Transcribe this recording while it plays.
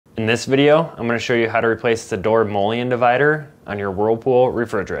In this video, I'm going to show you how to replace the Door Mullion Divider on your Whirlpool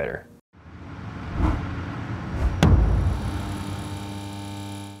refrigerator.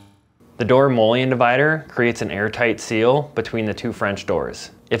 The Door Mullion Divider creates an airtight seal between the two French doors.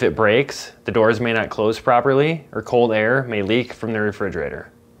 If it breaks, the doors may not close properly or cold air may leak from the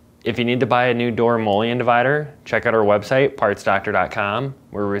refrigerator. If you need to buy a new Door Mullion Divider, check out our website, partsdoctor.com,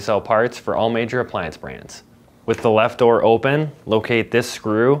 where we sell parts for all major appliance brands. With the left door open, locate this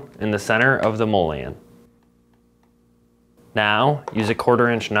screw in the center of the mullion. Now, use a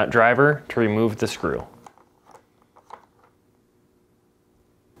 1/4-inch nut driver to remove the screw.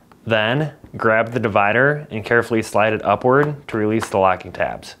 Then, grab the divider and carefully slide it upward to release the locking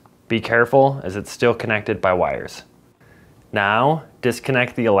tabs. Be careful as it's still connected by wires. Now,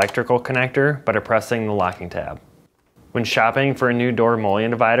 disconnect the electrical connector by depressing the locking tab. When shopping for a new Door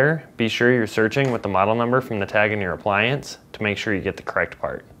Mullion Divider, be sure you're searching with the model number from the tag in your appliance to make sure you get the correct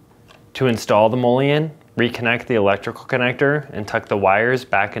part. To install the mullion, reconnect the electrical connector and tuck the wires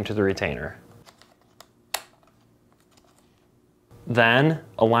back into the retainer. Then,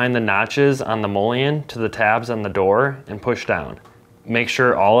 align the notches on the mullion to the tabs on the door and push down. Make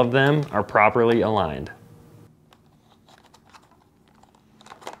sure all of them are properly aligned.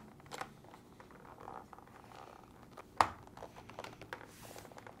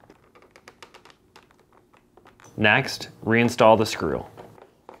 Next, reinstall the screw.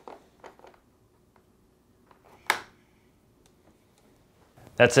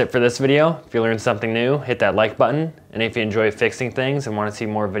 That's it for this video. If you learned something new, hit that like button. And if you enjoy fixing things and want to see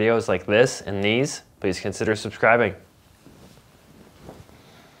more videos like this and these, please consider subscribing.